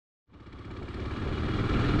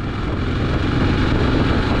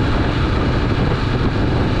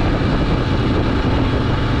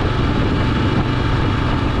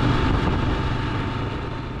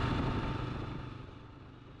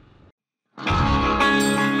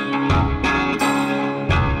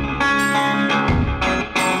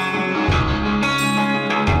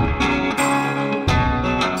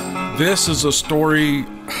This is a story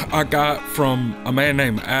I got from a man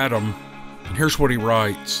named Adam, and here's what he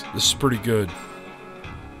writes. This is pretty good.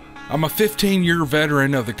 I'm a 15-year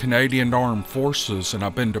veteran of the Canadian Armed Forces, and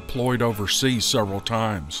I've been deployed overseas several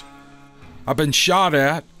times. I've been shot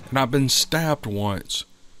at, and I've been stabbed once.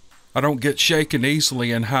 I don't get shaken easily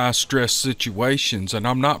in high-stress situations, and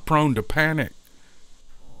I'm not prone to panic.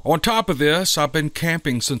 On top of this, I've been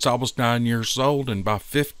camping since I was 9 years old, and by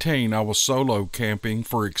 15 I was solo camping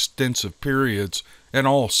for extensive periods in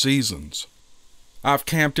all seasons. I've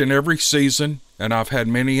camped in every season, and I've had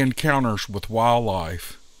many encounters with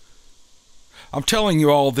wildlife. I'm telling you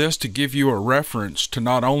all this to give you a reference to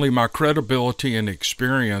not only my credibility and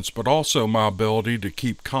experience, but also my ability to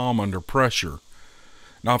keep calm under pressure.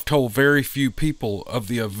 And I've told very few people of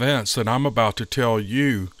the events that I'm about to tell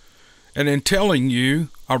you, and in telling you,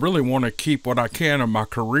 I really want to keep what I can of my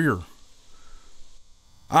career.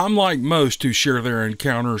 I'm like most who share their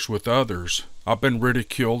encounters with others. I've been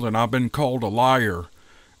ridiculed and I've been called a liar,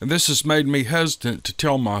 and this has made me hesitant to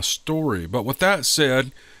tell my story. But with that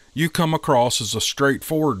said, you come across as a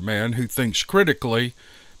straightforward man who thinks critically,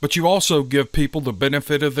 but you also give people the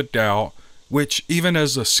benefit of the doubt, which, even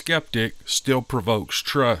as a skeptic, still provokes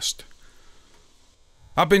trust.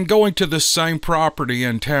 I've been going to this same property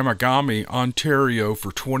in Tamagami, Ontario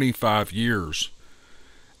for 25 years.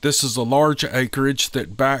 This is a large acreage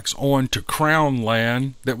that backs on to Crown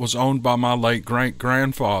land that was owned by my late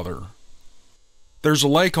great-grandfather. There's a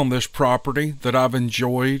lake on this property that I've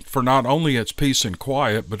enjoyed for not only its peace and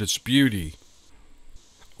quiet, but its beauty.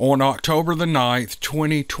 On October the 9th,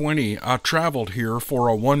 2020, I traveled here for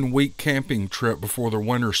a one-week camping trip before the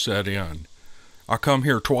winter set in. I come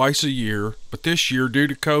here twice a year, but this year, due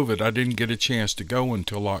to COVID, I didn't get a chance to go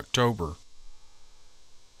until October.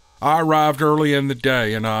 I arrived early in the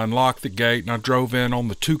day, and I unlocked the gate, and I drove in on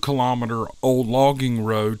the 2-kilometer old logging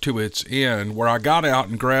road to its end, where I got out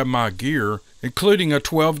and grabbed my gear, including a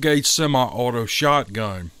 12-gauge semi-auto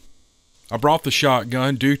shotgun. I brought the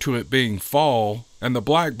shotgun due to it being fall, and the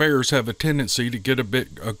black bears have a tendency to get a bit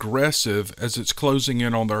aggressive as it's closing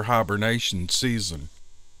in on their hibernation season.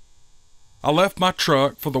 I left my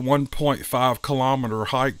truck for the 1.5-kilometer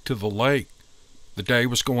hike to the lake. The day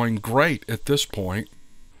was going great at this point.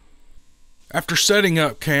 After setting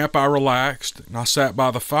up camp, I relaxed, and I sat by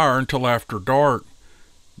the fire until after dark.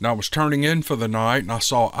 And I was turning in for the night, and I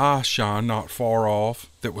saw eye shine not far off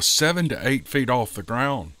that was 7 to 8 feet off the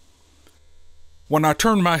ground. When I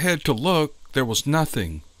turned my head to look, there was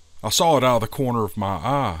nothing. I saw it out of the corner of my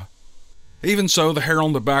eye. Even so, the hair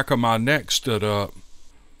on the back of my neck stood up.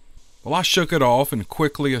 Well, I shook it off and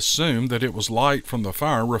quickly assumed that it was light from the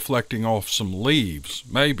fire reflecting off some leaves,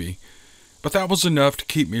 maybe, but that was enough to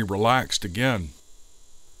keep me relaxed again.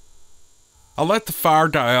 I let the fire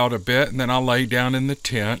die out a bit, and then I lay down in the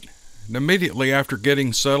tent, and immediately after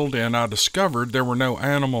getting settled in, I discovered there were no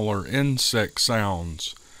animal or insect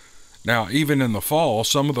sounds. Now, even in the fall,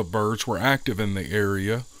 some of the birds were active in the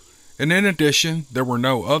area, and in addition, there were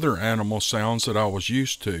no other animal sounds that I was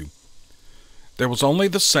used to. There was only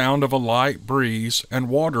the sound of a light breeze and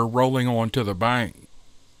water rolling onto the bank.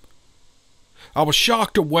 I was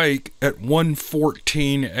shocked awake at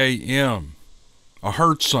 1:14 a.m. I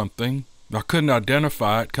heard something. I couldn't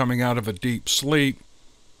identify it coming out of a deep sleep.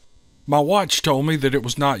 My watch told me that it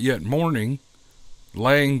was not yet morning.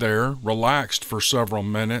 Laying there, relaxed for several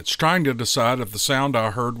minutes, trying to decide if the sound I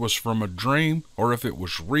heard was from a dream or if it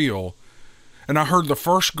was real, and I heard the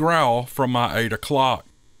first growl from my 8 o'clock.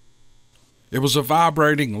 It was a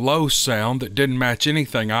vibrating low sound that didn't match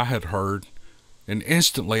anything I had heard, and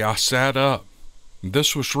instantly I sat up.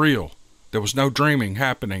 This was real. There was no dreaming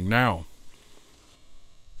happening now.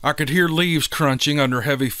 I could hear leaves crunching under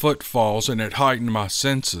heavy footfalls, and it heightened my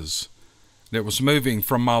senses. It was moving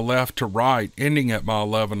from my left to right, ending at my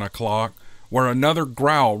 11 o'clock, where another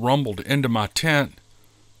growl rumbled into my tent.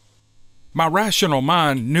 My rational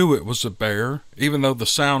mind knew it was a bear, even though the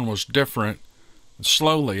sound was different.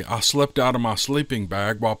 Slowly, I slipped out of my sleeping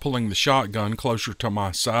bag while pulling the shotgun closer to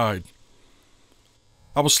my side.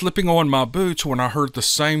 I was slipping on my boots when I heard the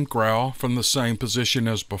same growl from the same position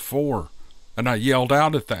as before, and I yelled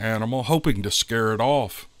out at the animal, hoping to scare it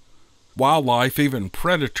off. Wildlife, even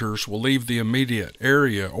predators, will leave the immediate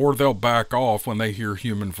area, or they'll back off when they hear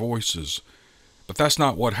human voices. But that's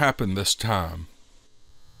not what happened this time.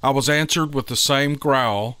 I was answered with the same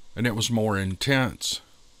growl, and it was more intense.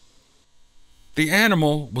 The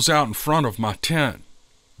animal was out in front of my tent.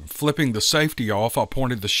 Flipping the safety off, I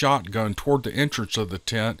pointed the shotgun toward the entrance of the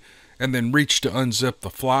tent and then reached to unzip the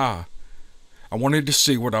fly. I wanted to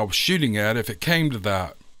see what I was shooting at if it came to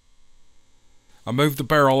that. I moved the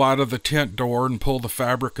barrel out of the tent door and pulled the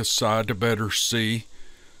fabric aside to better see.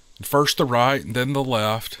 And first the right and then the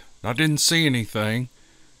left. I didn't see anything.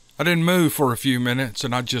 I didn't move for a few minutes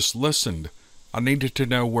and I just listened. I needed to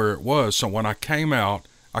know where it was so when I came out,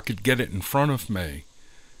 I could get it in front of me.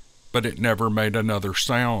 But it never made another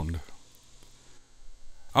sound.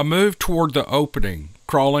 I moved toward the opening,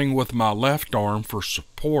 crawling with my left arm for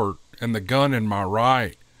support and the gun in my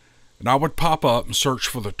right, and I would pop up and search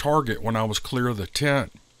for the target when I was clear of the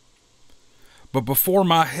tent. But before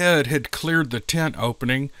my head had cleared the tent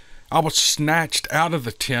opening, I was snatched out of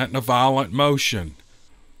the tent in a violent motion.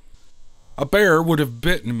 A bear would have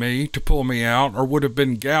bitten me to pull me out or would have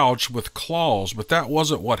been gouged with claws, but that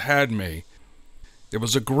wasn't what had me. It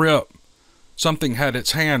was a grip. Something had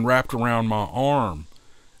its hand wrapped around my arm.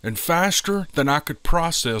 And faster than I could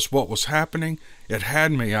process what was happening, it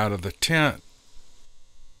had me out of the tent.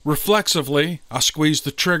 Reflexively, I squeezed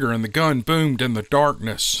the trigger and the gun boomed in the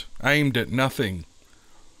darkness, aimed at nothing.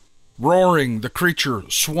 Roaring, the creature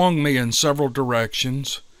swung me in several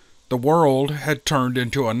directions. The world had turned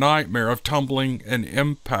into a nightmare of tumbling and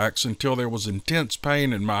impacts until there was intense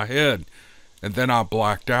pain in my head, and then I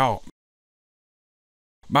blacked out.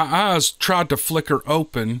 My eyes tried to flicker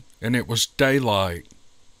open, and it was daylight.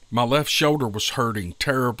 My left shoulder was hurting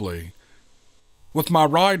terribly. With my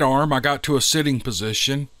right arm, I got to a sitting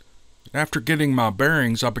position. After getting my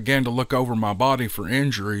bearings, I began to look over my body for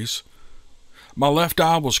injuries. My left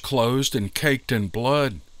eye was closed and caked in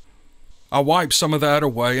blood. I wiped some of that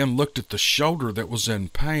away and looked at the shoulder that was in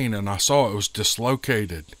pain, and I saw it was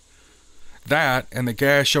dislocated. That and the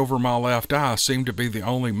gash over my left eye seemed to be the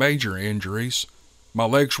only major injuries. My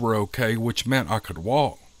legs were okay, which meant I could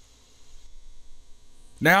walk.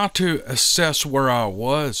 Now to assess where I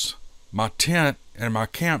was. My tent and my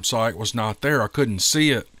campsite was not there. I couldn't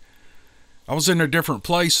see it. I was in a different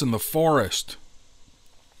place in the forest.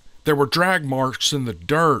 There were drag marks in the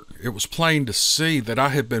dirt. It was plain to see that I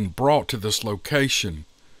had been brought to this location.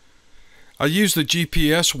 I used the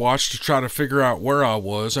GPS watch to try to figure out where I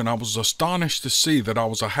was, and I was astonished to see that I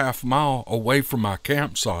was a half-mile away from my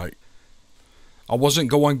campsite. I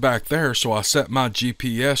wasn't going back there, so I set my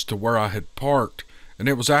GPS to where I had parked, and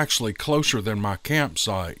it was actually closer than my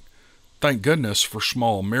campsite. Thank goodness for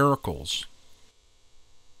small miracles.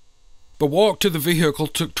 The walk to the vehicle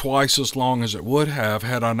took twice as long as it would have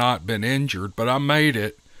had I not been injured, but I made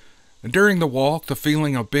it, and during the walk the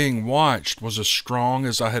feeling of being watched was as strong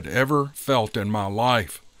as I had ever felt in my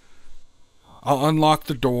life. I unlocked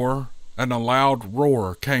the door, and a loud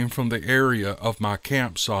roar came from the area of my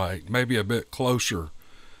campsite, maybe a bit closer.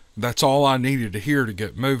 That's all I needed to hear to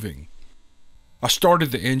get moving. I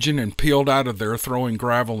started the engine and peeled out of there, throwing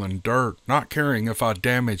gravel and dirt, not caring if I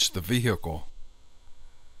damaged the vehicle.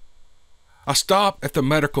 I stopped at the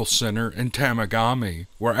medical center in Tamagami,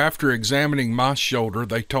 where after examining my shoulder,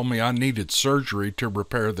 they told me I needed surgery to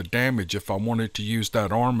repair the damage if I wanted to use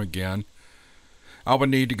that arm again. I would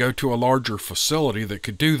need to go to a larger facility that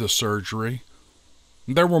could do the surgery.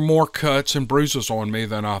 There were more cuts and bruises on me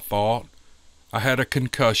than I thought. I had a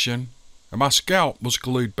concussion, and my scalp was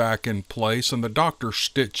glued back in place, and the doctor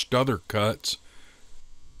stitched other cuts.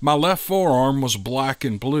 My left forearm was black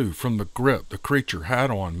and blue from the grip the creature had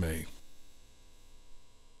on me.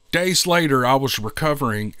 Days later, I was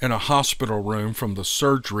recovering in a hospital room from the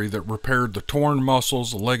surgery that repaired the torn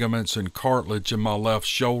muscles, ligaments, and cartilage in my left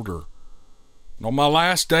shoulder. On my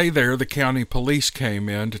last day there, the county police came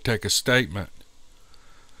in to take a statement.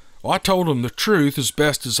 Well, I told them the truth as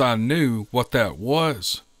best as I knew what that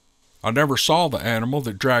was. I never saw the animal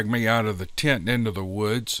that dragged me out of the tent and into the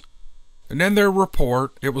woods, and in their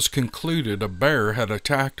report it was concluded a bear had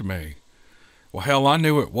attacked me. Well, hell, I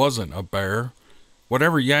knew it wasn't a bear.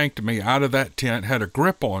 Whatever yanked me out of that tent had a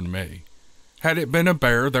grip on me. Had it been a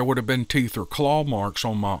bear, there would have been teeth or claw marks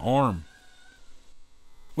on my arm.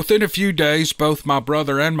 Within a few days, both my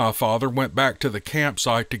brother and my father went back to the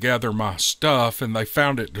campsite to gather my stuff, and they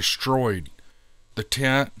found it destroyed. The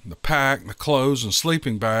tent, the pack, the clothes, and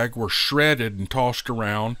sleeping bag were shredded and tossed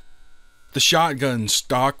around. The shotgun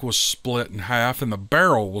stock was split in half, and the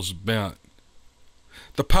barrel was bent.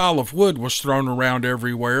 The pile of wood was thrown around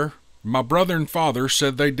everywhere. My brother and father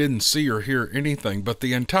said they didn't see or hear anything, but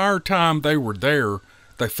the entire time they were there,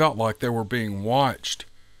 they felt like they were being watched.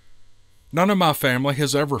 None of my family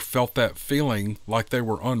has ever felt that feeling like they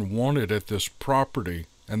were unwanted at this property,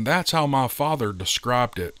 and that's how my father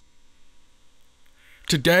described it.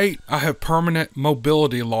 To date, I have permanent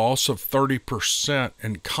mobility loss of 30%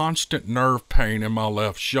 and constant nerve pain in my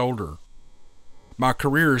left shoulder. My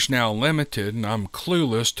career is now limited, and I'm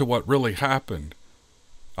clueless to what really happened.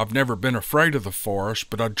 I've never been afraid of the forest,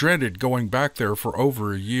 but I dreaded going back there for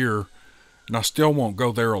over a year, and I still won't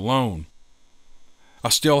go there alone. I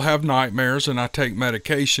still have nightmares and I take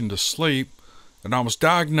medication to sleep, and I was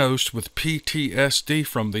diagnosed with PTSD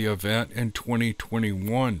from the event in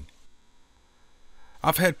 2021.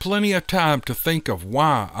 I've had plenty of time to think of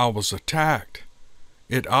why I was attacked.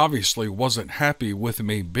 It obviously wasn't happy with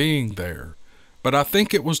me being there, but I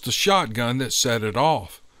think it was the shotgun that set it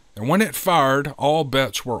off, and when it fired, all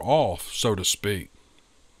bets were off, so to speak.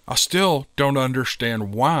 I still don't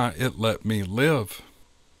understand why it let me live.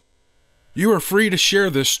 You are free to share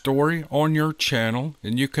this story on your channel,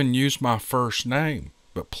 and you can use my first name,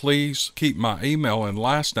 but please keep my email and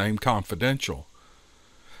last name confidential.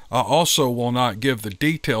 I also will not give the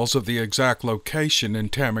details of the exact location in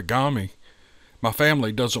Tamagami. My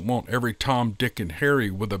family doesn't want every Tom, Dick, and Harry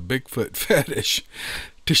with a Bigfoot fetish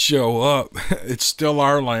to show up. It's still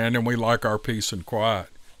our land and we like our peace and quiet.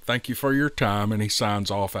 Thank you for your time, and he signs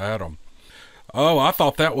off, Adam. Oh, I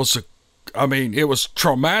thought that was it was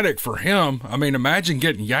traumatic for him. I mean, imagine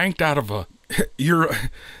getting yanked out of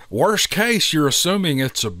worst case, you're assuming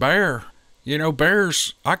it's a bear. You know,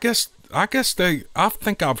 bears, I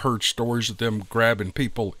think I've heard stories of them grabbing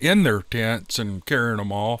people in their tents and carrying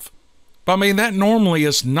them off. But I mean, that normally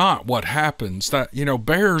is not what happens. That, you know,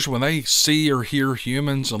 bears, when they see or hear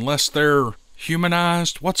humans, unless they're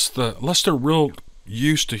humanized, unless they're real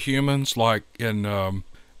used to humans, like in,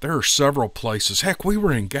 there are several places. Heck, we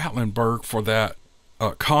were in Gatlinburg for that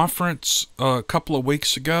conference a couple of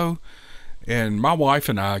weeks ago. And my wife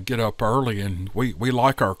and I get up early, and we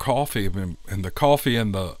like our coffee, and the coffee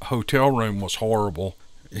in the hotel room was horrible.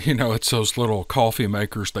 You know, it's those little coffee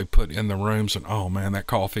makers they put in the rooms, and oh man, that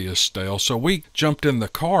coffee is stale. So we jumped in the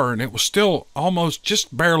car, and it was still almost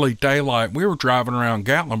just barely daylight. We were driving around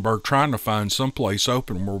Gatlinburg trying to find someplace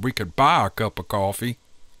open where we could buy a cup of coffee.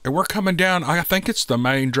 And we're coming down, I think it's the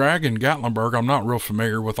main drag in Gatlinburg. I'm not real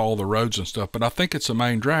familiar with all the roads and stuff, but I think it's the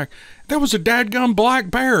main drag. There was a dadgum black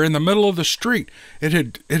bear in the middle of the street. It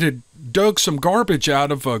had dug some garbage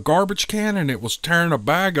out of a garbage can, and it was tearing a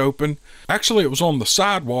bag open. Actually, it was on the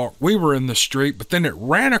sidewalk. We were in the street, but then it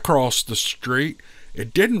ran across the street.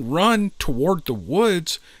 It didn't run toward the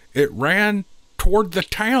woods. It ran toward the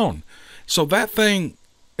town. So that thing...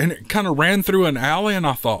 And it kind of ran through an alley, and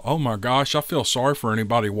I thought, oh my gosh, I feel sorry for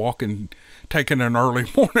anybody taking an early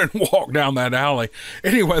morning walk down that alley.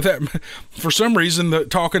 Anyway, for some reason,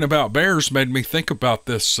 talking about bears made me think about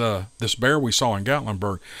this bear we saw in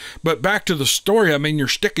Gatlinburg. But back to the story, I mean, you're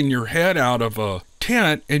sticking your head out of a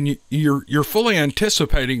tent, and you're fully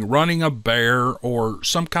anticipating running a bear or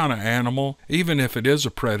some kind of animal, even if it is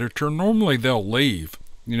a predator. Normally, they'll leave.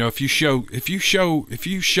 You know, if you show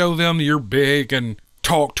them you're big and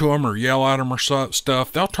talk to them or yell at them or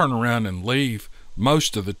stuff, they'll turn around and leave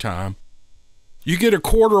most of the time. You get a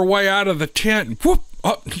quarter way out of the tent, and whoop,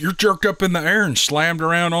 up, you're jerked up in the air and slammed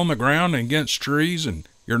around on the ground and against trees, and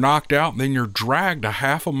you're knocked out, and then you're dragged a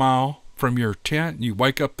half a mile from your tent, and you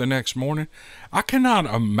wake up the next morning. I cannot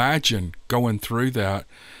imagine going through that.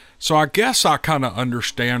 So I guess I kind of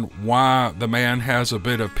understand why the man has a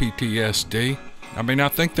bit of PTSD. I mean, I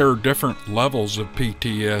think there are different levels of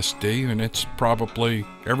PTSD, and it's probably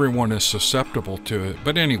everyone is susceptible to it.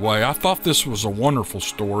 But anyway, I thought this was a wonderful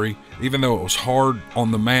story, even though it was hard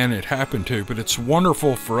on the man it happened to, but it's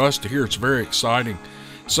wonderful for us to hear. It's very exciting.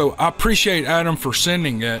 So I appreciate Adam for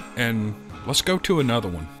sending it, and let's go to another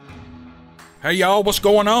one. Hey y'all, what's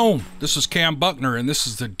going on? This is Cam Buckner, and this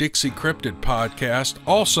is the Dixie Cryptid podcast,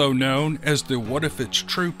 also known as the What If It's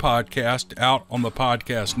True podcast, out on the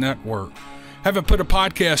podcast network. Haven't put a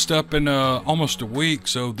podcast up in almost a week,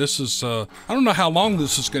 so this is, I don't know how long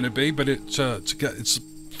this is going to be, but it's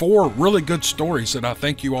 4 really good stories that I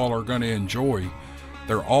think you all are going to enjoy.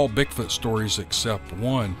 They're all Bigfoot stories except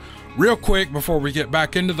one. Real quick, before we get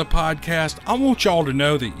back into the podcast, I want y'all to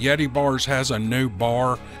know that Yeti Bars has a new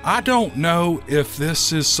bar. I don't know if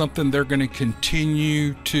this is something they're going to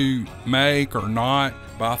continue to make or not,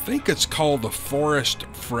 but I think it's called the Forest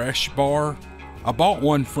Fresh Bar. I bought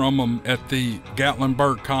one from them at the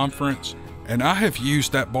Gatlinburg conference, and I have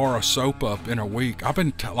used that bar of soap up in a week. I've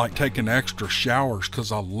been taking extra showers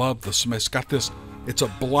because I love the smell. It's a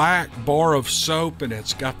black bar of soap, and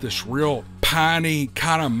it's got this real piney,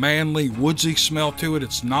 kind of manly, woodsy smell to it.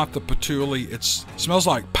 It's not the patchouli. It smells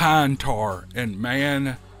like pine tar, and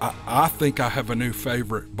man, I think I have a new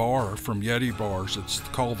favorite bar from Yeti Bars. It's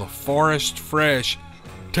called the Forest Fresh.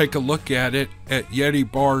 Take a look at it at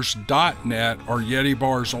YetiBars.net or Yeti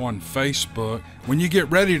Bars on Facebook. When you get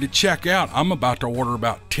ready to check out, I'm about to order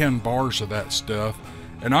about 10 bars of that stuff.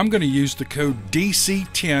 And I'm going to use the code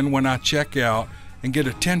DC10 when I check out. and get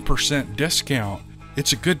a 10% discount.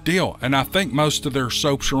 It's a good deal, and I think most of their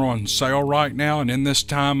soaps are on sale right now, and in this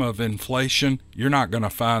time of inflation, you're not going to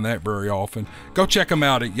find that very often. Go check them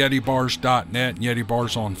out at YetiBars.net and Yeti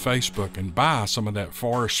Bars on Facebook and buy some of that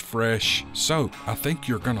Forest Fresh soap. I think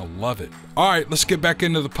you're going to love it. All right, let's get back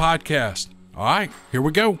into the podcast. All right, here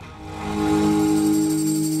we go.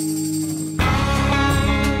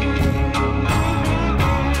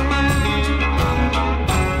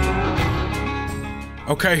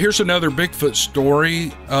 Okay, here's another Bigfoot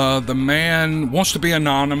story. The man wants to be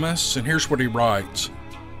anonymous, and here's what he writes.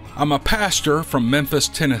 I'm a pastor from Memphis,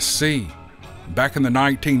 Tennessee. Back in the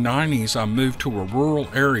 1990s, I moved to a rural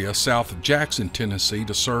area south of Jackson, Tennessee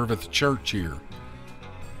to serve at the church here.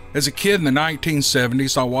 As a kid in the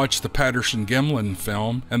 1970s, I watched the Patterson-Gimlin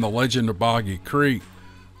film and The Legend of Boggy Creek.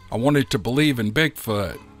 I wanted to believe in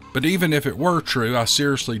Bigfoot, but even if it were true, I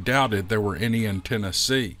seriously doubted there were any in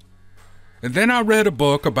Tennessee. And then I read a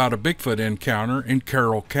book about a Bigfoot encounter in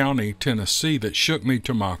Carroll County, Tennessee that shook me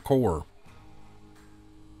to my core.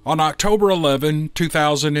 On October 11,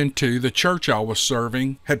 2002, the church I was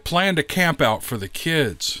serving had planned a camp out for the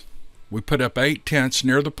kids. We put up 8 tents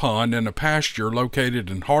near the pond in a pasture located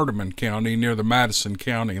in Hardeman County near the Madison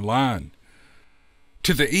County line.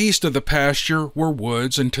 To the east of the pasture were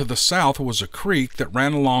woods, and to the south was a creek that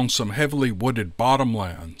ran along some heavily wooded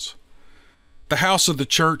bottomlands. The house of the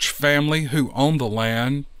church family who owned the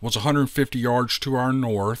land was 150 yards to our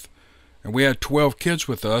north, and we had 12 kids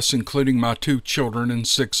with us, including my 2 children and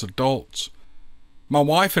 6 adults. My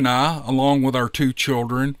wife and I, along with our 2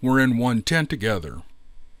 children, were in one tent together.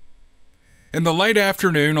 In the late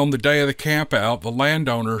afternoon on the day of the camp out, the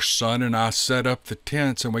landowner's son and I set up the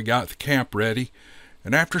tents and we got the camp ready,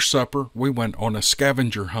 and after supper we went on a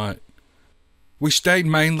scavenger hunt. We stayed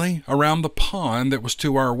mainly around the pond that was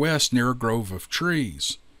to our west near a grove of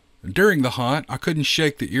trees. During the hunt, I couldn't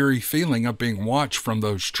shake the eerie feeling of being watched from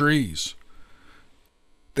those trees.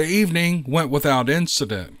 The evening went without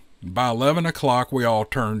incident. By 11 o'clock, we all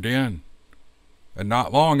turned in. And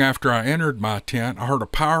not long after I entered my tent, I heard a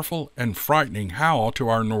powerful and frightening howl to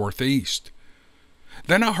our northeast.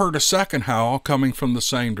 Then I heard a second howl coming from the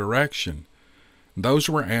same direction. Those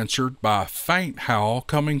were answered by a faint howl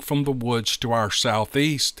coming from the woods to our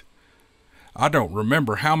southeast. I don't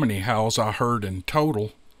remember how many howls I heard in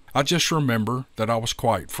total. I just remember that I was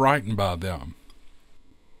quite frightened by them.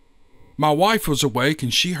 My wife was awake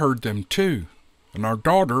and she heard them too, and our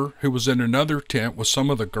daughter, who was in another tent with some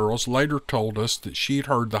of the girls, later told us that she'd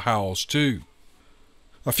heard the howls too.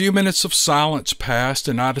 A few minutes of silence passed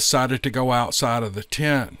and I decided to go outside of the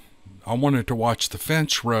tent. I wanted to watch the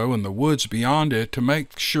fence row and the woods beyond it to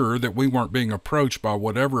make sure that we weren't being approached by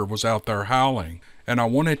whatever was out there howling, and I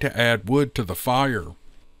wanted to add wood to the fire.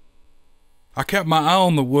 I kept my eye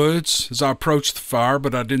on the woods as I approached the fire,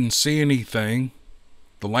 but I didn't see anything.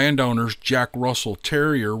 The landowner's Jack Russell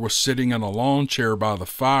Terrier was sitting in a lawn chair by the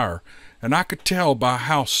fire, and I could tell by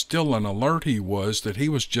how still and alert he was that he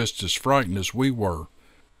was just as frightened as we were.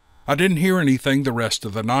 I didn't hear anything the rest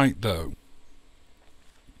of the night, though.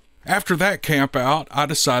 After that camp out, I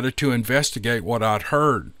decided to investigate what I'd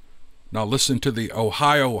heard. Now listen to the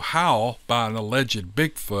Ohio howl by an alleged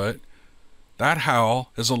Bigfoot. That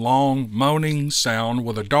howl is a long, moaning sound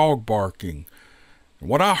with a dog barking.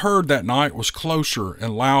 What I heard that night was closer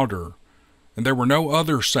and louder, and there were no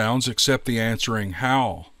other sounds except the answering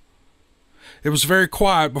howl. It was very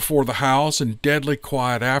quiet before the howls and deadly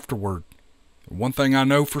quiet afterward. One thing I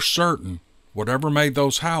know for certain, whatever made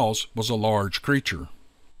those howls was a large creature.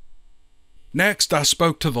 Next, I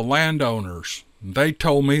spoke to the landowners. They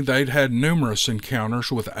told me they'd had numerous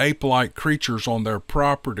encounters with ape-like creatures on their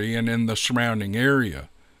property and in the surrounding area.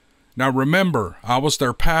 Now remember, I was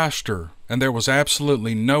their pastor, and there was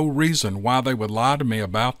absolutely no reason why they would lie to me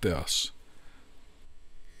about this.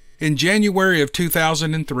 In January of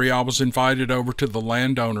 2003, I was invited over to the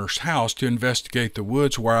landowner's house to investigate the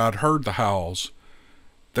woods where I'd heard the howls.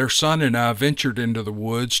 Their son and I ventured into the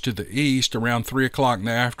woods to the east around 3 o'clock in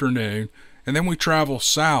the afternoon, and then we traveled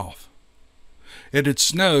south. It had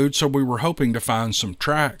snowed, so we were hoping to find some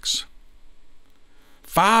tracks.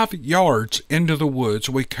 5 yards into the woods,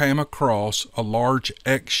 we came across a large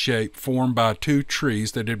X shape formed by 2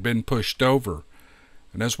 trees that had been pushed over.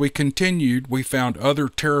 And as we continued, we found other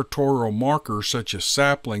territorial markers such as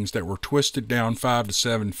saplings that were twisted down 5 to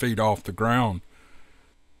 7 feet off the ground.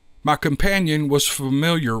 My companion was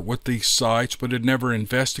familiar with these sites but had never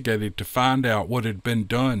investigated to find out what had been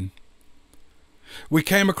done. We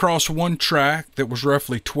came across one track that was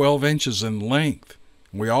roughly 12 inches in length.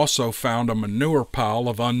 We also found a manure pile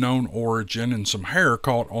of unknown origin and some hair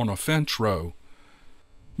caught on a fence row.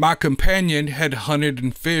 My companion had hunted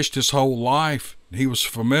and fished his whole life. He was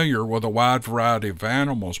familiar with a wide variety of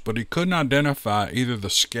animals, but he couldn't identify either the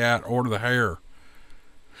scat or the hare.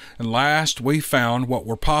 And last, we found what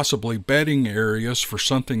were possibly bedding areas for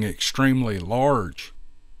something extremely large.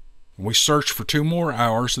 We searched for 2 more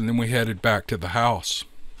hours, and then we headed back to the house.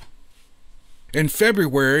 In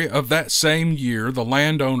February of that same year, the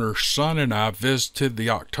landowner's son and I visited the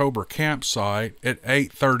October campsite at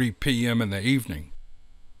 8:30 p.m. in the evening.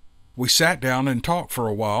 We sat down and talked for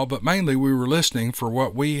a while, but mainly we were listening for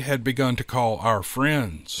what we had begun to call our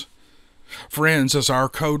friends. Friends is our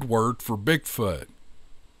code word for Bigfoot.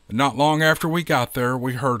 And not long after we got there,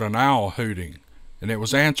 we heard an owl hooting, and it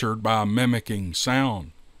was answered by a mimicking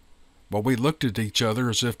sound. Well, we looked at each other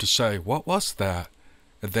as if to say, "What was that?"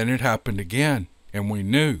 And then it happened again, and we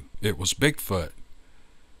knew it was Bigfoot.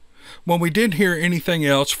 When we didn't hear anything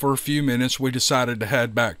else for a few minutes, we decided to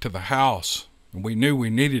head back to the house. We knew we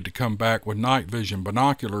needed to come back with night vision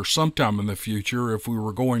binoculars sometime in the future if we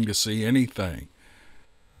were going to see anything.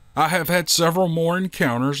 I have had several more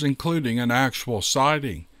encounters, including an actual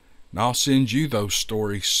sighting, and I'll send you those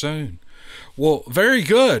stories soon. Well, very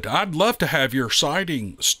good. I'd love to have your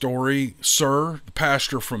sighting story, sir, the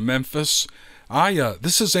pastor from Memphis.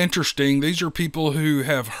 This is interesting. These are people who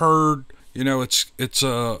have heard,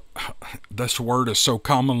 this word is so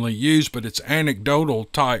commonly used, but it's anecdotal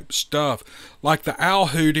type stuff, like the owl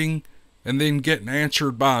hooting and then getting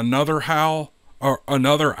answered by another owl.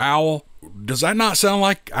 Does that not sound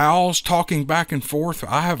like owls talking back and forth?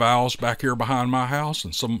 I have owls back here behind my house,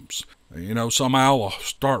 and some owl will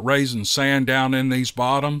start raising sand down in these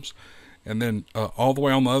bottoms, and then all the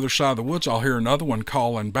way on the other side of the woods, I'll hear another one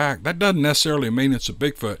calling back. That doesn't necessarily mean it's a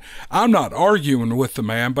Bigfoot. I'm not arguing with the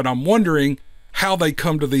man, but I'm wondering how they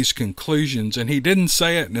come to these conclusions. And he didn't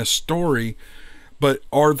say it in his story, but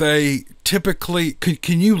are they typically,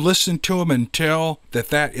 can you listen to them and tell that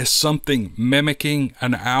that is something mimicking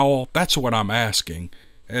an owl? That's what I'm asking.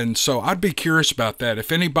 And so I'd be curious about that.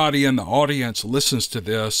 If anybody in the audience listens to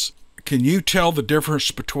this, can you tell the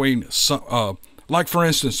difference between like, for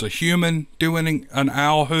instance, a human doing an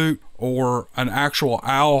owl hoot or an actual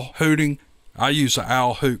owl hooting? I use an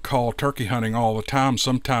owl hoot call turkey hunting all the time.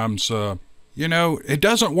 Sometimes, it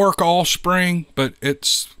doesn't work all spring, but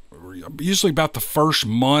it's usually about the first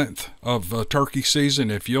month of turkey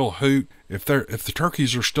season. If you'll hoot, if the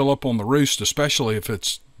turkeys are still up on the roost, especially if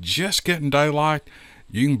it's just getting daylight,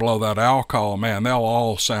 you can blow that owl call, man, they'll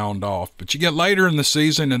all sound off. But you get later in the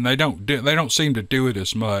season and they don't seem to do it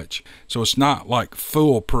as much. So it's not like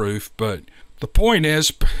foolproof, but the point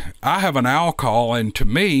is, I have an owl call, and to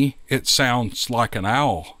me, it sounds like an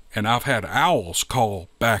owl. And I've had owls call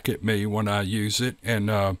back at me when I use it.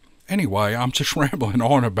 And anyway, I'm just rambling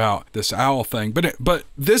on about this owl thing. But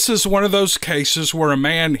this is one of those cases where a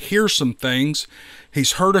man hears some things.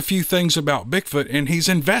 He's heard a few things about Bigfoot, and he's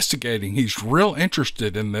investigating. He's real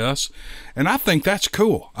interested in this, and I think that's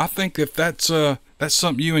cool. I think if that's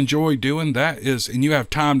something you enjoy doing, and you have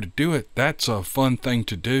time to do it, that's a fun thing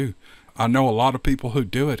to do. I know a lot of people who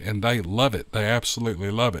do it, and they love it. They absolutely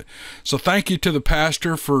love it. So thank you to the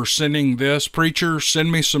pastor for sending this. Preacher, send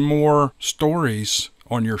me some more stories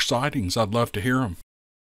on your sightings. I'd love to hear them.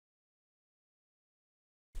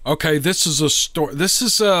 Okay, this is a story. This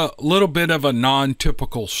is a little bit of a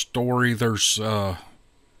non-typical story. There's no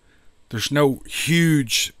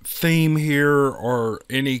huge theme here or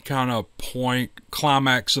any kind of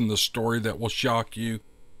climax in the story that will shock you.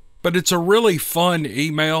 But it's a really fun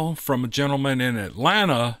email from a gentleman in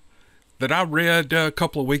Atlanta that I read a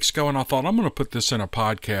couple of weeks ago, and I thought, I'm going to put this in a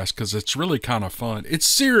podcast because it's really kind of fun. It's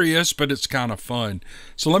serious, but it's kind of fun.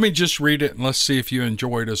 So let me just read it, and let's see if you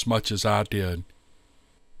enjoy it as much as I did.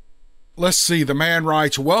 Let's see, the man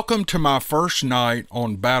writes, "Welcome to my first night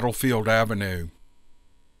on Battlefield Avenue.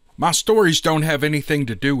 My stories don't have anything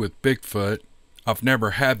to do with Bigfoot. I've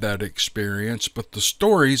never had that experience, but the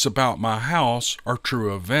stories about my house are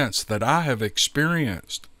true events that I have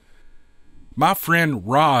experienced. My friend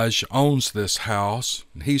Raj owns this house,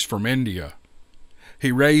 and he's from India.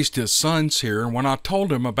 He raised his sons here, and when I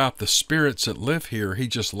told him about the spirits that live here, he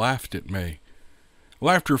just laughed at me.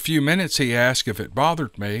 Well, after a few minutes, he asked if it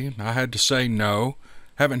bothered me. I had to say no,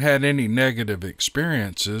 haven't had any negative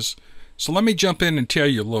experiences, so let me jump in and tell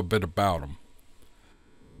you a little bit about them.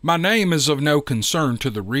 My name is of no concern to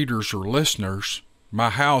the readers or listeners. My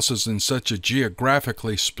house is in such a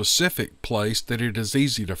geographically specific place that it is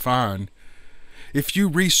easy to find. If you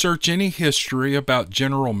research any history about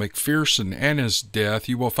General McPherson and his death,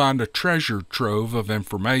 you will find a treasure trove of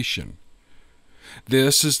information.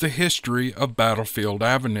 This is the history of Battlefield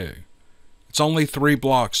Avenue. It's only 3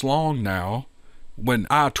 blocks long now. When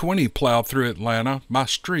I-20 plowed through Atlanta, my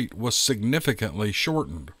street was significantly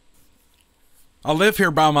shortened. I live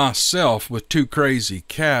here by myself with 2 crazy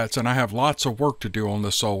cats, and I have lots of work to do on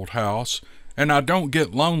this old house, and I don't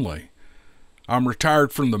get lonely. I'm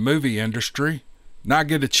retired from the movie industry, and I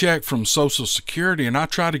get a check from Social Security, and I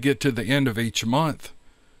try to get to the end of each month.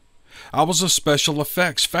 I was a special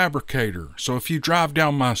effects fabricator, so if you drive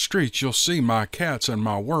down my street, you'll see my cats and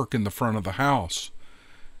my work in the front of the house.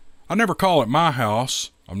 I never call it my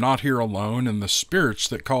house. I'm not here alone, and the spirits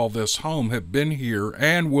that call this home have been here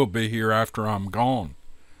and will be here after I'm gone.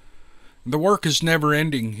 The work is never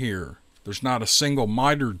ending here. There's not a single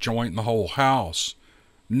miter joint in the whole house.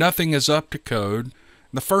 Nothing is up to code.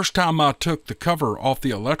 The first time I took the cover off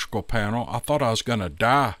the electrical panel, I thought I was going to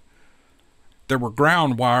die. There were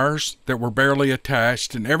ground wires that were barely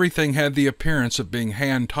attached, and everything had the appearance of being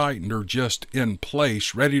hand-tightened or just in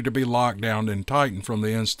place, ready to be locked down and tightened from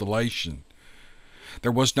the installation.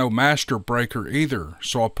 There was no master breaker either,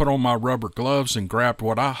 so I put on my rubber gloves and grabbed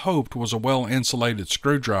what I hoped was a well-insulated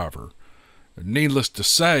screwdriver. Needless to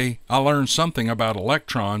say, I learned something about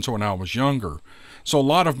electrons when I was younger, so a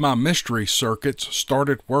lot of my mystery circuits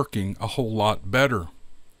started working a whole lot better.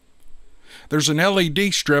 There's an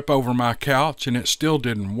LED strip over my couch, and it still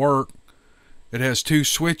didn't work. It has 2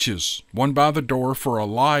 switches, one by the door for a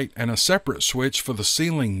light and a separate switch for the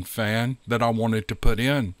ceiling fan that I wanted to put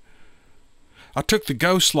in. I took the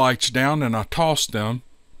ghost lights down and I tossed them,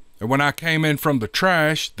 and when I came in from the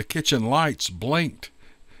trash, the kitchen lights blinked.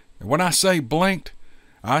 And when I say blinked,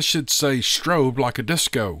 I should say strobed like a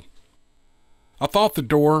disco. I thought the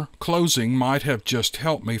door closing might have just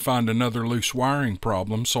helped me find another loose wiring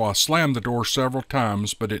problem, so I slammed the door several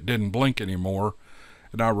times, but it didn't blink anymore,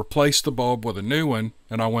 and I replaced the bulb with a new one,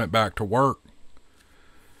 and I went back to work.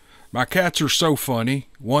 My cats are so funny.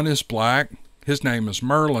 One is black. His name is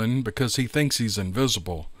Merlin because he thinks he's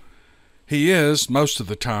invisible. He is, most of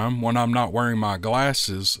the time, when I'm not wearing my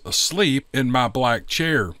glasses, asleep in my black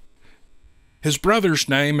chair. His brother's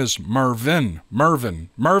name is Mervin.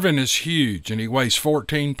 Mervin is huge, and he weighs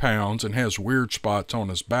 14 pounds and has weird spots on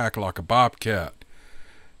his back like a bobcat.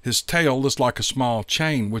 His tail is like a small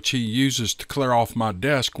chain, which he uses to clear off my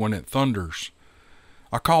desk when it thunders.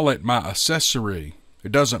 I call it my accessory.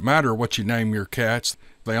 It doesn't matter what you name your cats.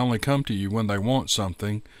 They only come to you when they want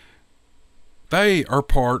something. They are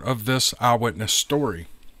part of this eyewitness story.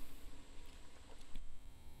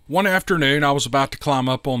 One afternoon, I was about to climb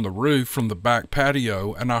up on the roof from the back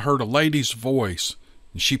patio, and I heard a lady's voice,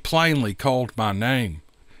 and she plainly called my name.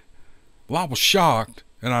 Well, I was shocked,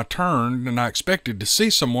 and I turned, and I expected to see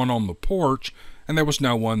someone on the porch, and there was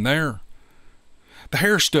no one there. The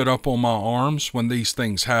hair stood up on my arms when these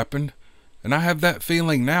things happened, and I have that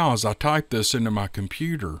feeling now as I type this into my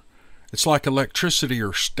computer. It's like electricity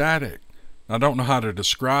or static. I don't know how to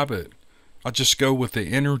describe it. I just go with the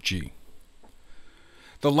energy.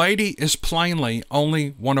 The lady is plainly only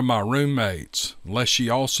one of my roommates, unless she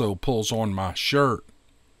also pulls on my shirt.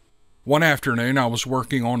 One afternoon I was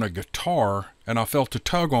working on a guitar, and I felt a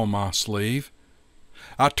tug on my sleeve.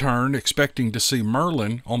 I turned, expecting to see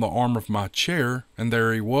Merlin on the arm of my chair, and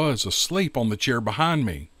there he was, asleep on the chair behind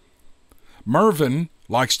me. Mervin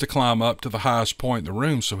likes to climb up to the highest point in the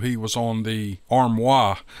room, so he was on the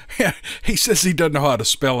armoire. He says he doesn't know how to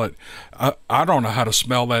spell it. I don't know how to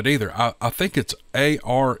spell that either. I think it's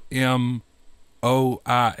Armois,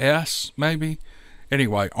 maybe?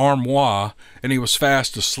 Anyway, armoire, and he was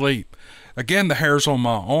fast asleep. Again, the hairs on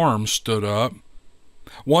my arms stood up.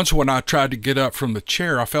 Once when I tried to get up from the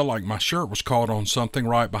chair, I felt like my shirt was caught on something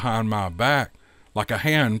right behind my back, like a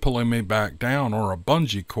hand pulling me back down or a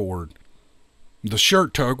bungee cord. The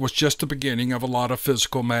shirt tug was just the beginning of a lot of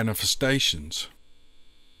physical manifestations.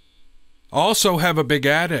 I also have a big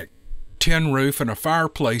attic, tin roof, and a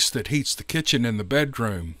fireplace that heats the kitchen and the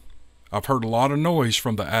bedroom. I've heard a lot of noise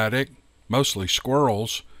from the attic, mostly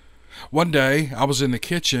squirrels. One day, I was in the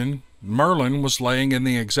kitchen. Merlin was laying in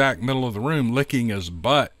the exact middle of the room licking his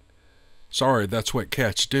butt. Sorry, that's what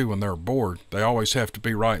cats do when they're bored. They always have to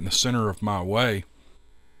be right in the center of my way.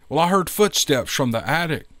 Well, I heard footsteps from the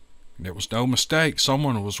attic. It was no mistake.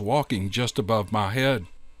 Someone was walking just above my head.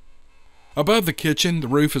 Above the kitchen, the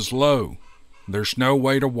roof is low. There's no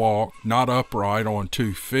way to walk, not upright, on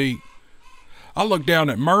 2 feet. I looked down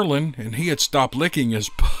at Merlin, and he had stopped licking his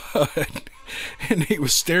butt, and he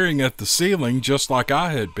was staring at the ceiling just like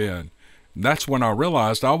I had been. And that's when I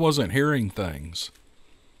realized I wasn't hearing things.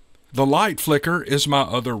 The light flicker is my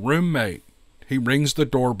other roommate. He rings the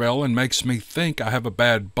doorbell and makes me think I have a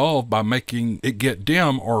bad bulb by making it get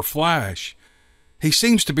dim or flash. He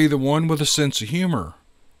seems to be the one with a sense of humor.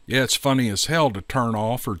 Yeah, it's funny as hell to turn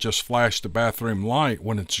off or just flash the bathroom light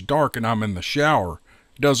when it's dark and I'm in the shower.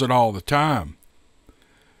 He does it all the time.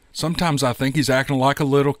 Sometimes I think he's acting like a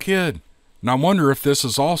little kid, and I wonder if this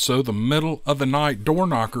is also the middle of the night door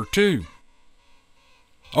knocker too.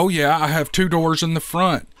 Oh yeah, I have 2 doors in the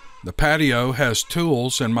front. The patio has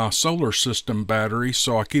tools and my solar system battery,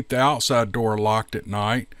 so I keep the outside door locked at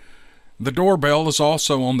night. The doorbell is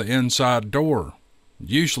also on the inside door.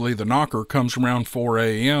 Usually the knocker comes around 4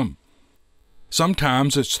 a.m.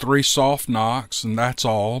 Sometimes it's 3 soft knocks and that's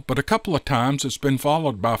all, but a couple of times it's been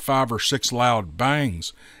followed by 5 or 6 loud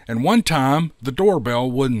bangs. And one time the doorbell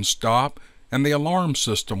wouldn't stop and the alarm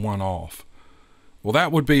system went off. Well,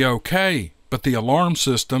 that would be okay, but the alarm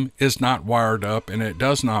system is not wired up and it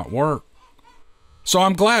does not work. So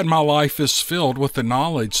I'm glad my life is filled with the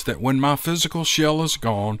knowledge that when my physical shell is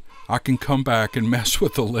gone, I can come back and mess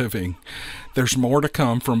with the living. There's more to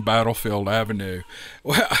come from Battlefield Avenue.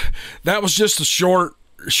 Well, that was just a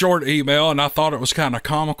short email, and I thought it was kind of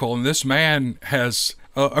comical. And this man has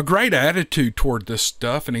a great attitude toward this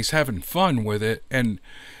stuff, and he's having fun with it. And,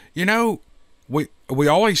 you know, we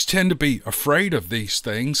always tend to be afraid of these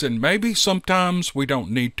things, and maybe sometimes we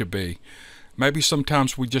don't need to be. Maybe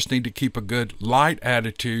sometimes we just need to keep a good light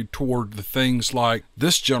attitude toward the things like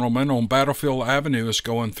this gentleman on Battlefield Avenue is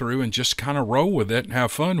going through, and just kind of roll with it and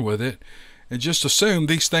have fun with it and just assume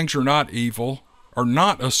these things are not evil, or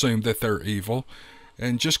not assume that they're evil,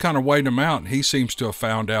 and just kind of wait them out. And he seems to have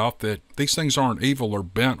found out that these things aren't evil or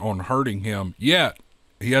bent on hurting him yet.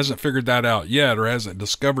 He hasn't figured that out yet, or hasn't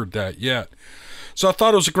discovered that yet. So I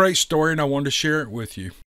thought it was a great story, and I wanted to share it with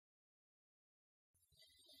you.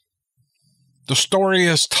 The story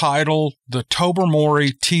is titled The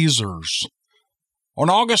Tobermory Teasers. On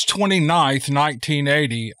August 29th,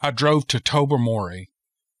 1980, I drove to Tobermory.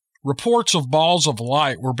 Reports of balls of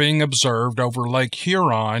light were being observed over Lake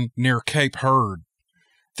Huron near Cape Hurd.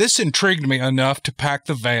 This intrigued me enough to pack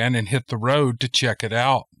the van and hit the road to check it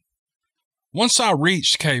out. Once I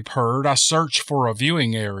reached Cape Hurd, I searched for a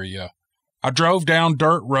viewing area. I drove down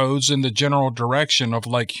dirt roads in the general direction of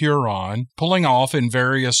Lake Huron, pulling off in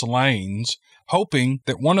various lanes, hoping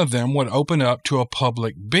that one of them would open up to a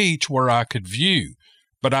public beach where I could view,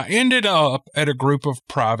 but I ended up at a group of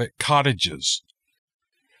private cottages.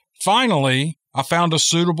 Finally, I found a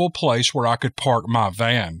suitable place where I could park my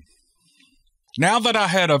van. Now that I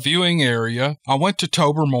had a viewing area, I went to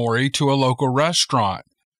Tobermory to a local restaurant.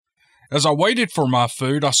 As I waited for my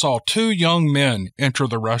food, I saw 2 young men enter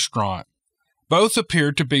the restaurant. Both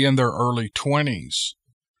appeared to be in their early 20s.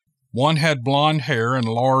 One had blonde hair and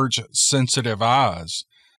large, sensitive eyes.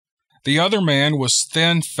 The other man was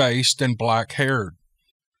thin-faced and black-haired.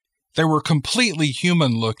 They were completely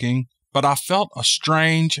human-looking, but I felt a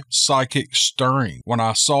strange psychic stirring when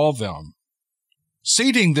I saw them.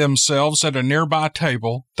 Seating themselves at a nearby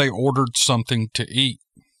table, they ordered something to eat.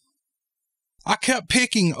 I kept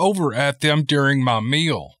peeking over at them during my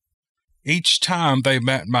meal. Each time they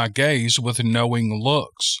met my gaze with knowing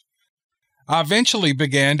looks. I eventually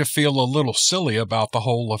began to feel a little silly about the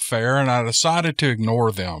whole affair, and I decided to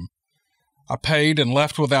ignore them. I paid and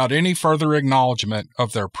left without any further acknowledgement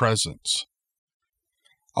of their presence.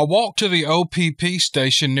 I walked to the OPP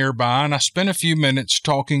station nearby, and I spent a few minutes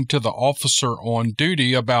talking to the officer on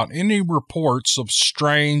duty about any reports of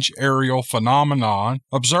strange aerial phenomenon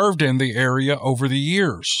observed in the area over the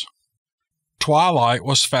years. Twilight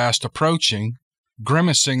was fast approaching.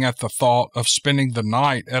 Grimacing at the thought of spending the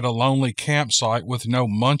night at a lonely campsite with no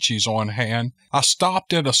munchies on hand, I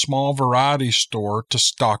stopped at a small variety store to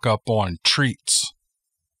stock up on treats.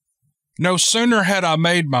 No sooner had I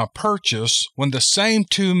made my purchase when the same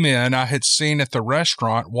 2 men I had seen at the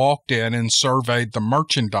restaurant walked in and surveyed the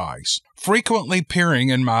merchandise, frequently peering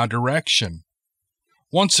in my direction.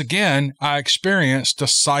 Once again, I experienced a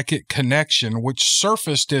psychic connection which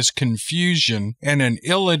surfaced as confusion and an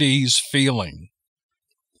ill-at-ease feeling.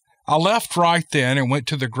 I left right then and went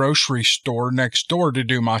to the grocery store next door to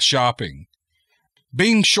do my shopping.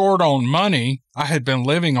 Being short on money, I had been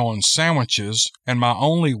living on sandwiches, and my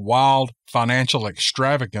only wild financial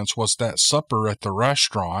extravagance was that supper at the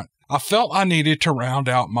restaurant. I felt I needed to round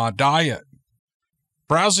out my diet.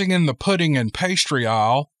 Browsing in the pudding and pastry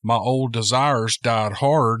aisle, my old desires died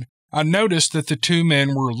hard. I noticed that the 2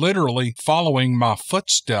 men were literally following my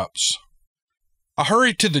footsteps. I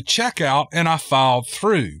hurried to the checkout and I filed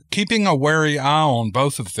through, keeping a wary eye on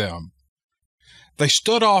both of them. They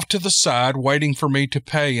stood off to the side, waiting for me to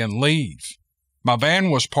pay and leave. My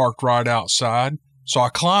van was parked right outside, so I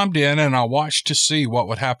climbed in and I watched to see what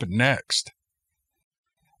would happen next.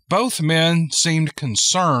 Both men seemed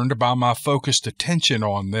concerned by my focused attention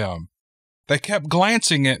on them. They kept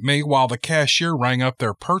glancing at me while the cashier rang up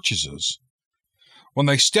their purchases. When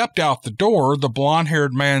they stepped out the door, the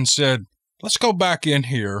blonde-haired man said, "Let's go back in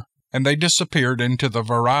here," and they disappeared into the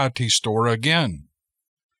variety store again.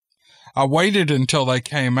 I waited until they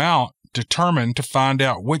came out, determined to find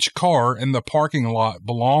out which car in the parking lot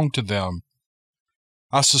belonged to them.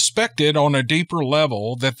 I suspected on a deeper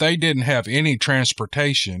level that they didn't have any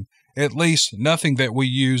transportation, at least nothing that we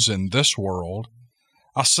use in this world.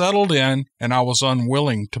 I settled in, and I was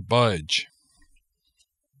unwilling to budge.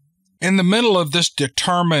 In the middle of this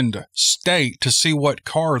determined state to see what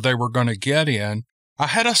car they were going to get in, I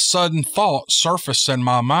had a sudden thought surface in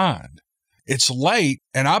my mind. It's late,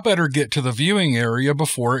 and I better get to the viewing area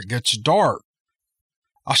before it gets dark.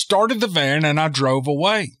 I started the van and I drove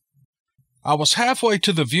away. I was halfway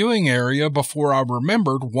to the viewing area before I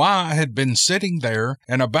remembered why I had been sitting there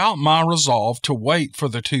and about my resolve to wait for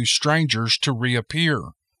the two strangers to reappear.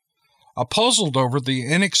 I puzzled over the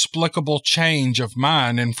inexplicable change of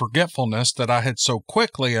mind and forgetfulness that I had so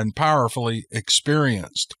quickly and powerfully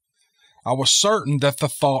experienced. I was certain that the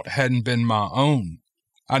thought hadn't been my own.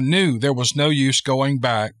 I knew there was no use going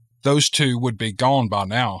back. Those two would be gone by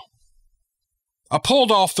now. I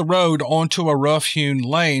pulled off the road onto a rough-hewn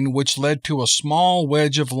lane which led to a small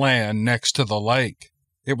wedge of land next to the lake.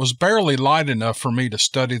 It was barely light enough for me to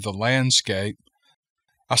study the landscape.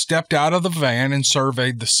 I stepped out of the van and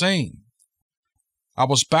surveyed the scene. I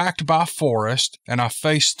was backed by forest, and I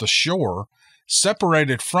faced the shore,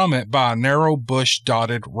 separated from it by a narrow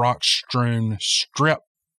bush-dotted, rock-strewn strip.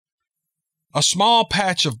 A small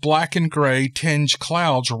patch of black and gray tinged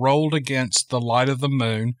clouds rolled against the light of the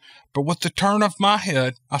moon, but with the turn of my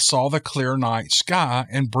head I saw the clear night sky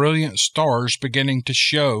and brilliant stars beginning to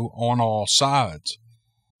show on all sides.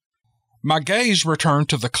 My gaze returned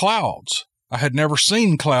to the clouds. I had never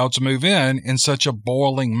seen clouds move in such a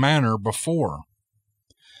boiling manner before.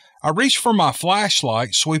 I reached for my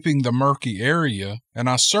flashlight, sweeping the murky area, and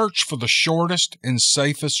I searched for the shortest and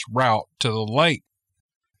safest route to the lake.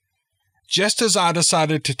 Just as I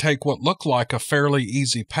decided to take what looked like a fairly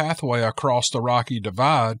easy pathway across the rocky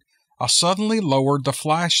divide, I suddenly lowered the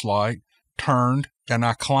flashlight, turned, and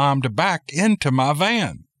I climbed back into my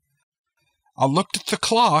van. I looked at the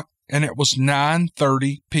clock, and it was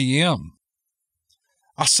 9:30 p.m.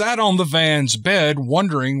 I sat on the van's bed,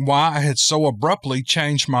 wondering why I had so abruptly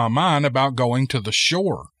changed my mind about going to the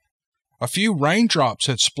shore. A few raindrops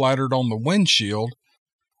had splattered on the windshield.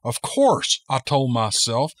 Of course, I told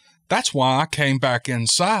myself, that's why I came back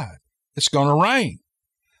inside. It's going to rain.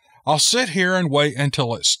 I'll sit here and wait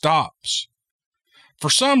until it stops. For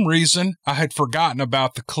some reason, I had forgotten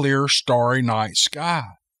about the clear, starry night sky.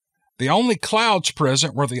 The only clouds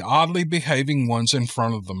present were the oddly behaving ones in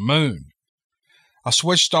front of the moon. I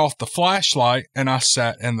switched off the flashlight and I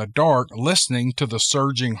sat in the dark, listening to the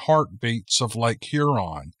surging heartbeats of Lake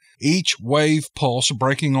Huron, each wave pulse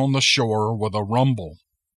breaking on the shore with a rumble.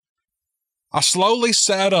 I slowly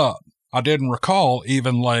sat up. I didn't recall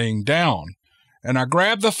even laying down, and I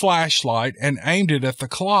grabbed the flashlight and aimed it at the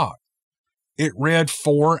clock. It read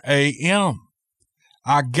 4 a.m.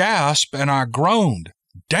 I gasped and I groaned.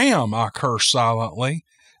 "Damn," I cursed silently.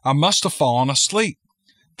 I must have fallen asleep.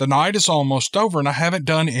 The night is almost over and I haven't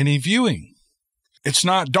done any viewing. "It's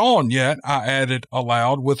not dawn yet," I added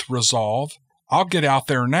aloud with resolve. "I'll get out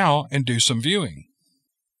there now and do some viewing."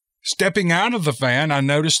 Stepping out of the van, I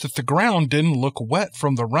noticed that the ground didn't look wet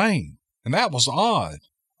from the rain, and that was odd.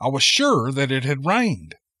 I was sure that it had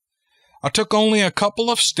rained. I took only a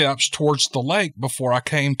couple of steps towards the lake before I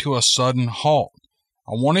came to a sudden halt.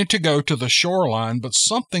 I wanted to go to the shoreline, but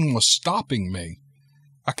something was stopping me.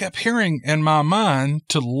 I kept hearing in my mind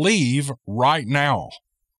to leave right now.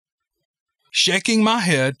 Shaking my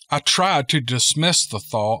head, I tried to dismiss the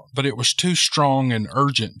thought, but it was too strong and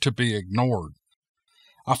urgent to be ignored.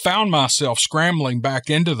 I found myself scrambling back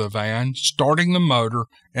into the van, starting the motor,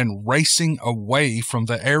 and racing away from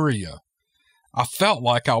the area. I felt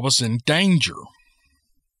like I was in danger.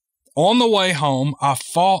 On the way home, I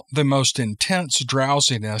fought the most intense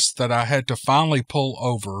drowsiness that I had to finally pull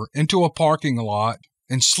over into a parking lot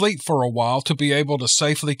and sleep for a while to be able to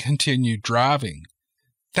safely continue driving.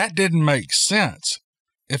 That didn't make sense.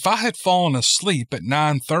 If I had fallen asleep at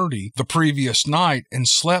 9:30 the previous night and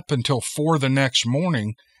slept until 4 the next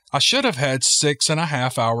morning, I should have had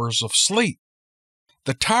 6.5 hours of sleep.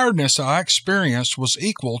 The tiredness I experienced was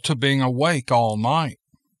equal to being awake all night.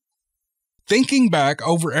 Thinking back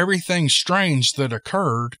over everything strange that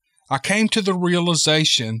occurred, I came to the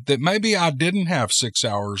realization that maybe I didn't have 6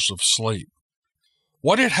 hours of sleep.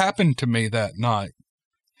 What had happened to me that night?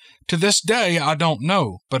 To this day, I don't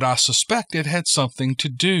know, but I suspect it had something to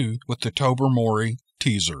do with the Tobermory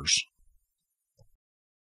teasers.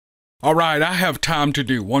 All right, I have time to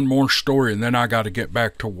do one more story, and then I got to get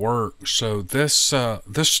back to work. So this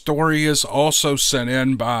story is also sent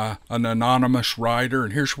in by an anonymous writer,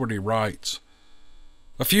 and here's what he writes.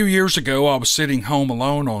 A few years ago, I was sitting home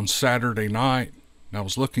alone on Saturday night. I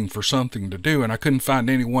was looking for something to do, and I couldn't find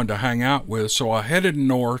anyone to hang out with, so I headed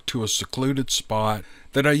north to a secluded spot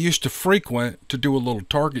that I used to frequent to do a little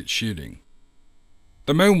target shooting.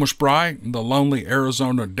 The moon was bright in the lonely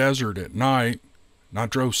Arizona desert at night, and I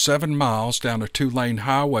drove 7 miles down a 2-lane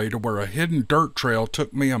highway to where a hidden dirt trail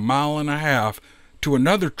took me 1.5 miles to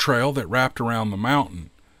another trail that wrapped around the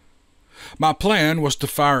mountain. My plan was to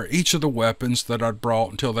fire each of the weapons that I'd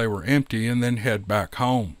brought until they were empty and then head back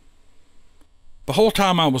home. The whole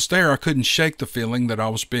time I was there, I couldn't shake the feeling that I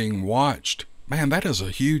was being watched. Man, that is a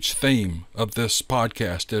huge theme of this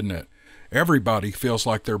podcast, isn't it? Everybody feels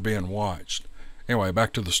like they're being watched. Anyway,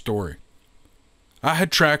 back to the story. I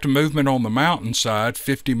had tracked movement on the mountainside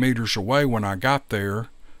 50 meters away when I got there.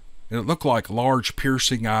 It looked like large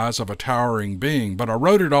piercing eyes of a towering being, but I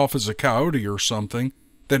wrote it off as a coyote or something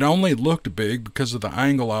that only looked big because of the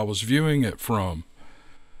angle I was viewing it from.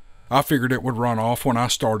 I figured it would run off when I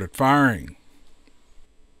started firing.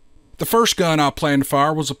 The first gun I planned to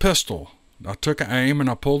fire was a pistol. I took aim and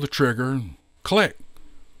I pulled the trigger and click.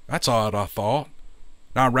 That's odd, I thought.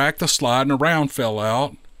 I racked the slide and a round fell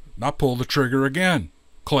out. And I pulled the trigger again.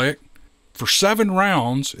 Click. For 7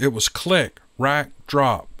 rounds, it was click, rack,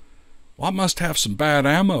 drop. Well, I must have some bad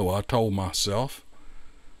ammo, I told myself.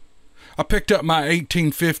 I picked up my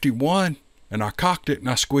 1851 and I cocked it and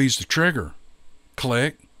I squeezed the trigger.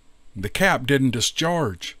 Click. The cap didn't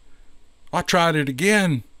discharge. I tried it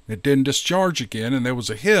again. It didn't discharge again, and there was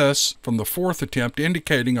a hiss from the 4th attempt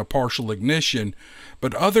indicating a partial ignition,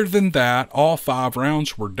 but other than that, all 5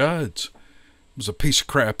 rounds were duds. It was a piece of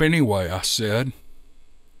crap anyway, I said.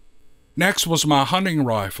 Next was my hunting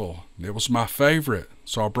rifle. It was my favorite,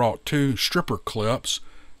 so I brought 2 stripper clips,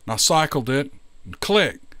 and I cycled it, and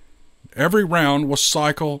click. Every round was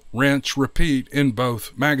cycle, rinse, repeat in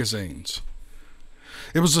both magazines.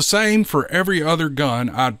 It was the same for every other gun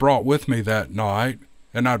I'd brought with me that night,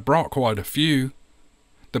 and I'd brought quite a few.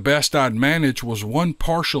 The best I'd managed was 1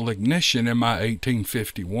 partial ignition in my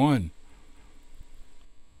 1851.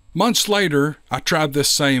 Months later, I tried this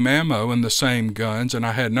same ammo and the same guns, and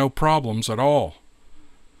I had no problems at all.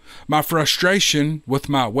 My frustration with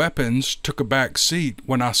my weapons took a back seat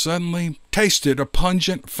when I suddenly tasted a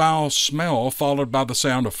pungent, foul smell followed by the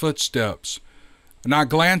sound of footsteps, and I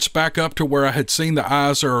glanced back up to where I had seen the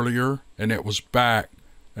eyes earlier, and it was back.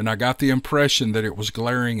 And I got the impression that it was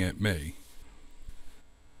glaring at me.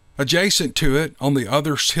 Adjacent to it, on the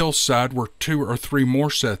other hillside, were 2 or 3 more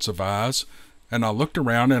sets of eyes, and I looked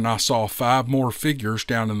around and I saw 5 more figures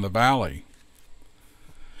down in the valley.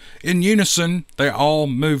 In unison, they all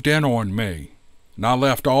moved in on me, and I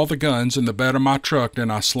left all the guns in the bed of my truck,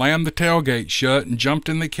 and I slammed the tailgate shut and jumped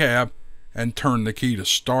in the cab and turned the key to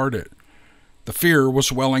start it. The fear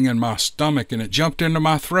was welling in my stomach, and it jumped into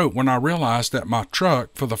my throat when I realized that my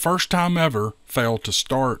truck, for the first time ever, failed to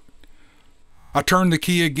start. I turned the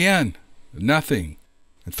key again. Nothing.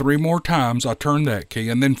 And 3 more times I turned that key,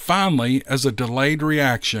 and then finally, as a delayed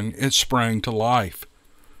reaction, it sprang to life.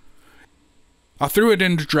 I threw it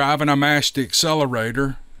into drive and I mashed the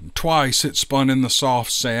accelerator. And twice it spun in the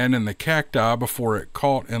soft sand and the cacti before it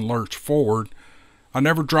caught and lurched forward. I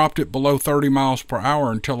never dropped it below 30 miles per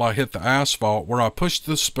hour until I hit the asphalt, where I pushed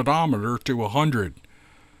the speedometer to 100.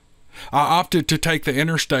 I opted to take the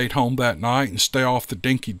interstate home that night and stay off the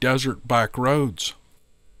dinky desert back roads.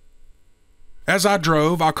 As I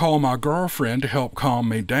drove, I called my girlfriend to help calm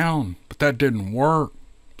me down, but that didn't work.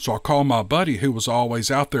 So I called my buddy who was always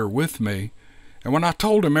out there with me, and when I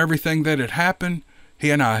told him everything that had happened, he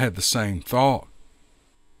and I had the same thought.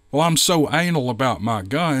 Well, I'm so anal about my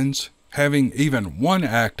guns. Having even 1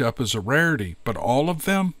 act up is a rarity, but all of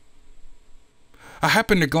them? I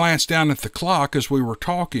happened to glance down at the clock as we were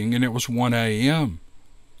talking, and it was 1 a.m.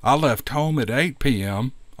 I left home at 8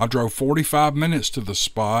 p.m. I drove 45 minutes to the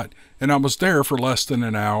spot, and I was there for less than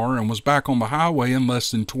an hour and was back on the highway in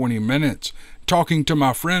less than 20 minutes, talking to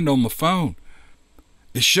my friend on the phone.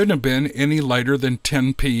 It shouldn't have been any later than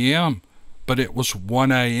 10 p.m., but it was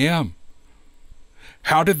 1 a.m.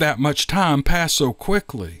 How did that much time pass so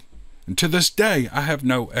quickly? And to this day, I have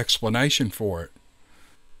no explanation for it.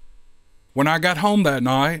 When I got home that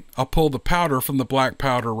night, I pulled the powder from the black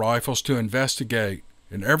powder rifles to investigate,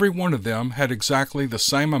 and every one of them had exactly the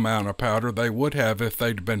same amount of powder they would have if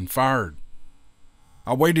they'd been fired.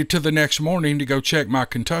 I waited till the next morning to go check my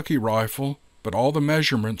Kentucky rifle, but all the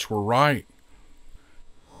measurements were right.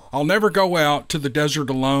 I'll never go out to the desert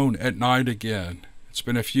alone at night again. It's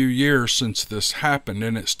been a few years since this happened,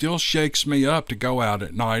 and it still shakes me up to go out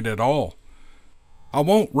at night at all. I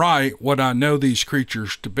won't write what I know these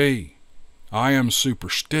creatures to be. I am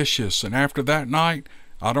superstitious, and after that night,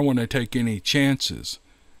 I don't want to take any chances.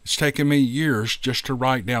 It's taken me years just to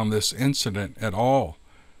write down this incident at all.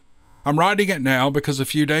 I'm writing it now because a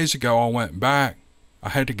few days ago I went back. I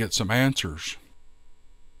had to get some answers.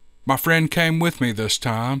 My friend came with me this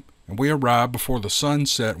time, and we arrived before the sun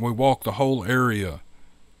set and we walked the whole area.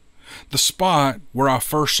 The spot where I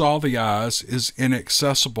first saw the eyes is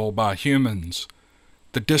inaccessible by humans.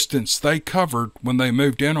 The distance they covered when they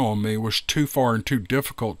moved in on me was too far and too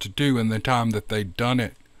difficult to do in the time that they'd done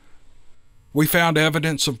it. We found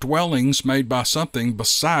evidence of dwellings made by something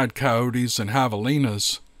beside coyotes and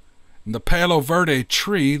javelinas. The Palo Verde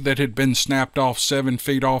tree that had been snapped off 7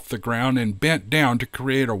 feet off the ground and bent down to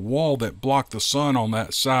create a wall that blocked the sun on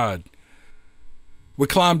that side. We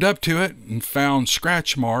climbed up to it and found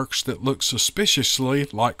scratch marks that looked suspiciously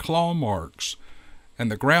like claw marks, and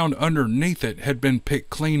the ground underneath it had been picked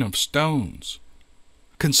clean of stones.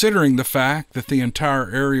 Considering the fact that the entire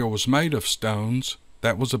area was made of stones,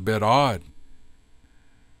 that was a bit odd.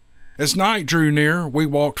 As night drew near, we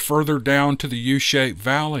walked further down to the U-shaped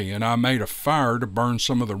valley, and I made a fire to burn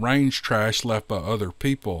some of the range trash left by other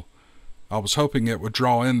people. I was hoping it would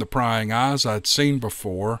draw in the prying eyes I'd seen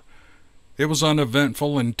before. It was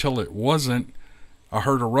uneventful until it wasn't. I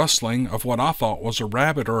heard a rustling of what I thought was a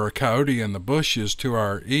rabbit or a coyote in the bushes to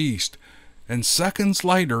our east, and seconds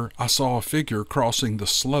later I saw a figure crossing the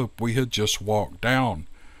slope we had just walked down.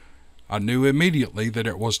 I knew immediately that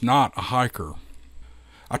it was not a hiker.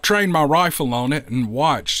 I trained my rifle on it and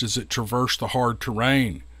watched as it traversed the hard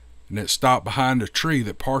terrain, and it stopped behind a tree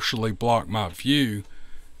that partially blocked my view.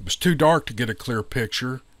 It was too dark to get a clear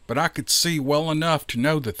picture, but I could see well enough to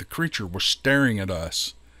know that the creature was staring at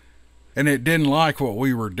us, and it didn't like what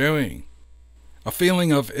we were doing. A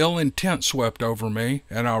feeling of ill intent swept over me,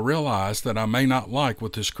 and I realized that I may not like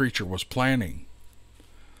what this creature was planning.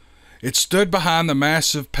 It stood behind the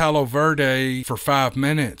massive Palo Verde for 5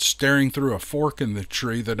 minutes, staring through a fork in the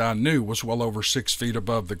tree that I knew was well over 6 feet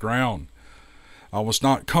above the ground. I was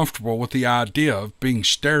not comfortable with the idea of being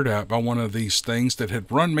stared at by one of these things that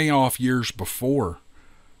had run me off years before.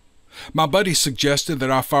 My buddy suggested that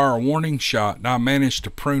I fire a warning shot, and I managed to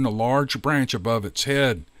prune a large branch above its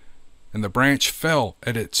head, and the branch fell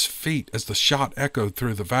at its feet as the shot echoed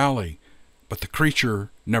through the valley, but the creature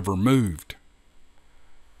never moved.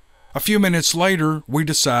 A few minutes later, we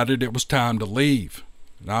decided it was time to leave,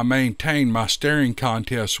 and I maintained my staring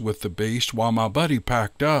contest with the beast while my buddy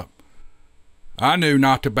packed up. I knew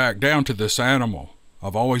not to back down to this animal.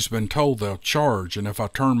 I've always been told they'll charge, and if I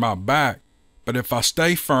turn my back, but if I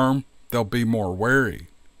stay firm, they'll be more wary.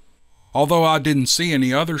 Although I didn't see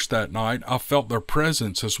any others that night, I felt their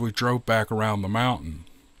presence as we drove back around the mountain.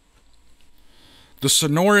 The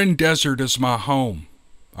Sonoran Desert is my home.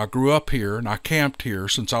 I grew up here and I camped here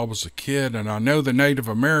since I was a kid, and I know the Native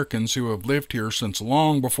Americans who have lived here since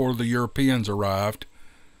long before the Europeans arrived.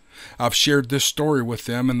 I've shared this story with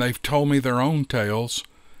them and they've told me their own tales.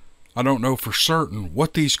 I don't know for certain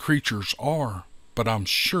what these creatures are, but I'm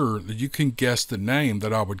sure that you can guess the name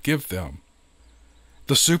that I would give them.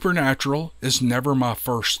 The supernatural is never my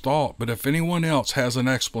first thought, but if anyone else has an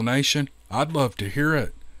explanation, I'd love to hear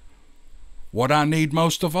it. What I need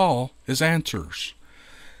most of all is answers.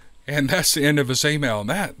 And that's the end of his email.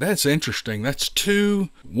 That's interesting. That's two.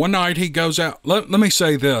 One night he goes out. Let me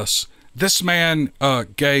say this. This man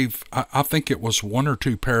gave, I think it was 1 or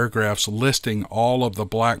 2 paragraphs listing all of the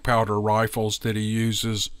black powder rifles that he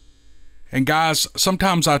uses. And guys,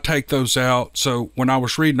 sometimes I take those out. So when I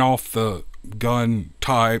was reading off the gun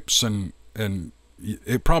types and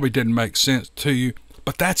it probably didn't make sense to you,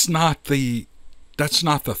 but that's not the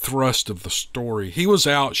thrust of the story. He was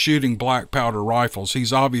out shooting black powder rifles.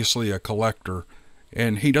 He's obviously a collector,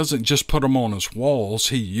 and he doesn't just put them on his walls.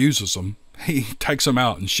 He uses them. He takes them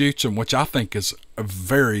out and shoots them, which I think is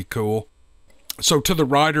very cool. So to the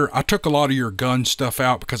writer, I took a lot of your gun stuff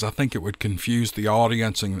out because I think it would confuse the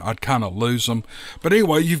audience and I'd kind of lose them. But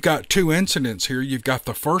anyway, you've got 2 incidents here. You've got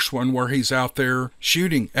the first one where he's out there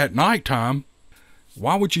shooting at nighttime.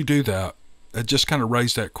 Why would you do that? It just kind of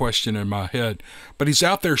raised that question in my head. But he's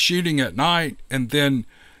out there shooting at night, and then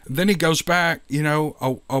he goes back,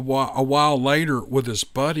 a while later with his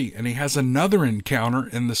buddy, and he has another encounter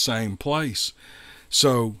in the same place.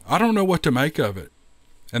 So I don't know what to make of it.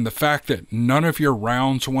 And the fact that none of your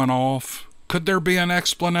rounds went off, could there be an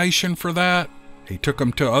explanation for that? He took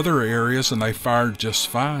them to other areas and they fired just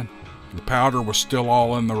fine. The powder was still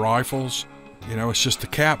all in the rifles. You know, it's just the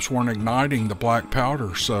caps weren't igniting the black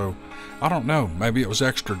powder. So I don't know, maybe it was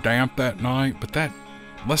extra damp that night, but that,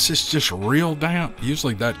 unless it's just real damp,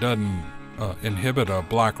 usually that doesn't inhibit a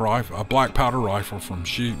black powder rifle from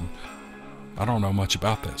shooting. I don't know much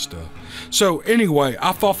about that stuff. So anyway,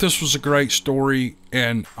 I thought this was a great story,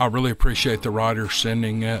 and I really appreciate the writer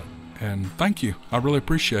sending it, and thank you. I really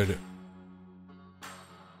appreciate it.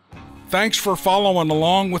 Thanks for following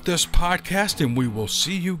along with this podcast, and we will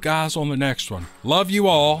see you guys on the next one. Love you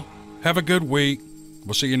all. Have a good week.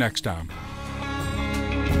 We'll see you next time.